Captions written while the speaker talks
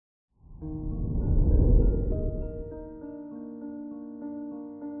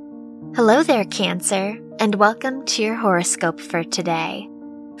Hello there, Cancer, and welcome to your horoscope for today,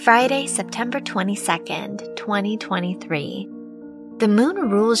 Friday, September 22nd, 2023. The moon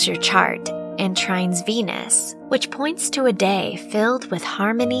rules your chart and trines Venus, which points to a day filled with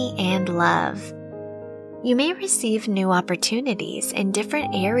harmony and love. You may receive new opportunities in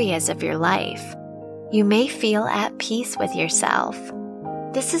different areas of your life. You may feel at peace with yourself.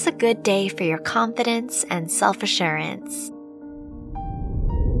 This is a good day for your confidence and self-assurance.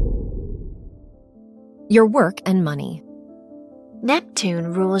 Your work and money.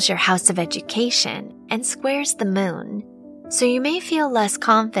 Neptune rules your house of education and squares the moon, so you may feel less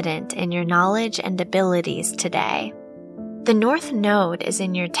confident in your knowledge and abilities today. The North Node is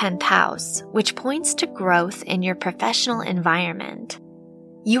in your 10th house, which points to growth in your professional environment.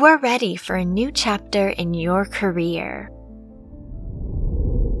 You are ready for a new chapter in your career.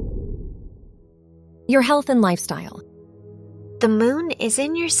 Your health and lifestyle. The moon is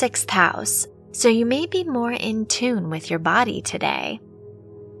in your 6th house, so you may be more in tune with your body today.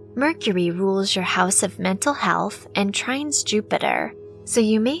 Mercury rules your house of mental health and trines Jupiter, so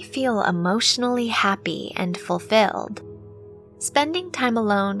you may feel emotionally happy and fulfilled. Spending time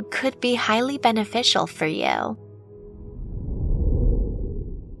alone could be highly beneficial for you.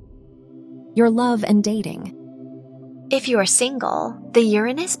 Your love and dating. If you are single, the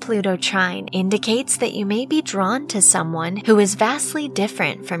Uranus-Pluto trine indicates that you may be drawn to someone who is vastly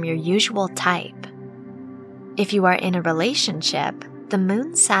different from your usual type. If you are in a relationship, the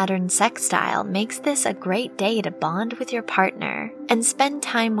Moon-Saturn sextile makes this a great day to bond with your partner and spend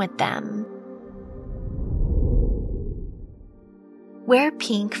time with them. Wear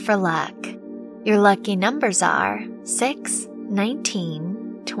pink for luck. Your lucky numbers are 6,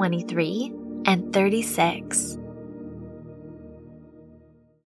 19, 23, and 36.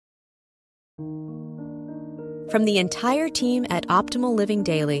 From the entire team at Optimal Living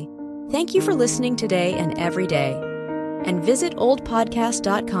Daily, thank you for listening today and every day. And visit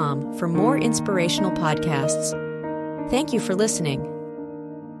oldpodcast.com for more inspirational podcasts. Thank you for listening.